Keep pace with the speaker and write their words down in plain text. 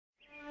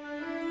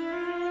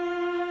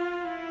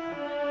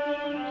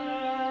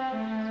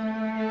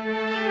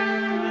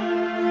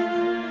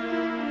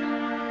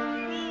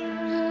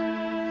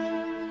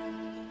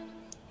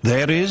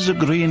There is a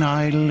green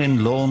isle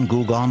in lone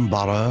Gougane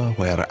Barra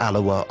where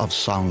Allua of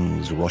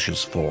songs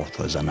rushes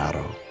forth as an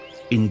arrow.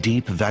 In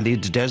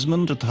deep-valleyed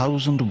Desmond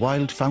 1,000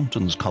 wild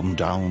fountains come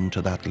down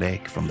to that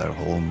lake from their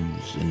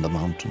homes in the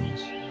mountains.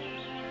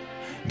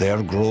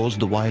 There grows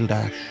the wild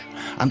ash,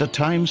 and a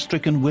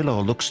time-stricken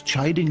willow looks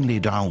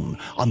chidingly down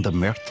on the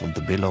mirth of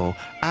the billow,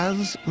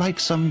 as, like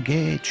some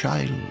gay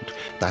child,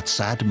 that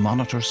sad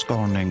monitor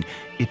scorning,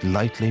 it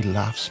lightly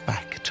laughs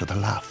back to the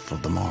laugh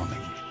of the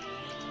morning.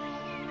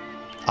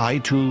 I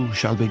too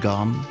shall be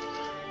gone,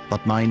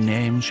 but my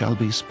name shall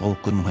be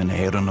spoken when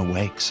Erin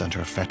awakes and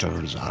her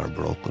fetters are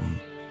broken.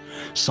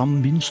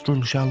 Some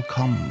minstrel shall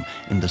come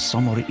in the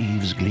summer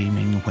eve's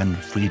gleaming, when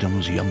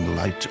freedom's young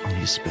light on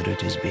his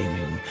spirit is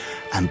beaming,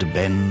 and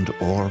bend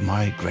o'er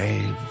my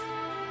grave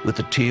with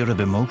a tear of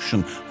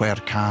emotion, where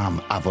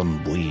calm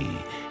Avon Bui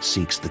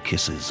seeks the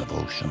kisses of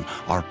ocean,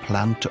 or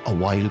plant a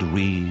wild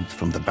wreath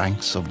from the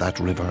banks of that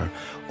river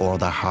o'er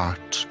the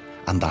heart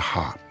and the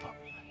harp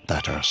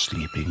that are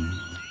sleeping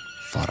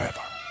forever.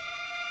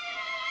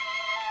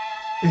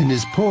 In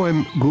his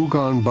poem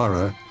Gougane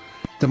Barra,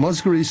 the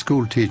Muskerry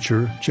school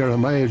teacher,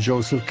 Jeremiah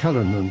Joseph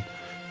Callanan,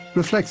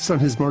 reflects on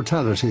his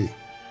mortality.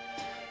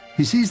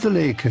 He sees the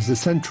lake as the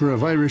centre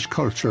of Irish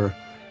culture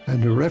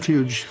and a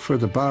refuge for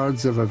the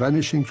bards of a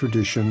vanishing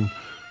tradition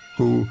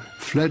who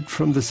fled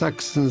from the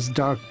Saxons'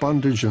 dark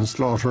bondage and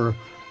slaughter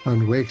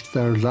and waked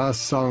their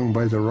last song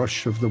by the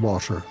rush of the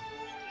water.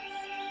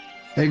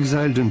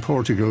 Exiled in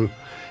Portugal,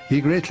 he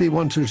greatly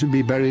wanted to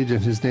be buried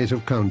in his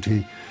native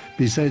county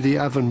beside the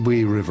Avon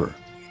Bui River.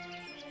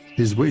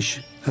 His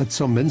wish that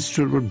some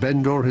minstrel would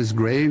bend o'er his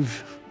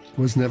grave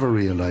was never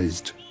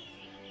realised.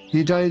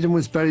 He died and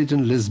was buried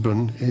in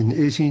Lisbon in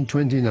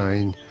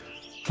 1829,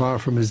 far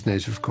from his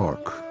native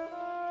Cork.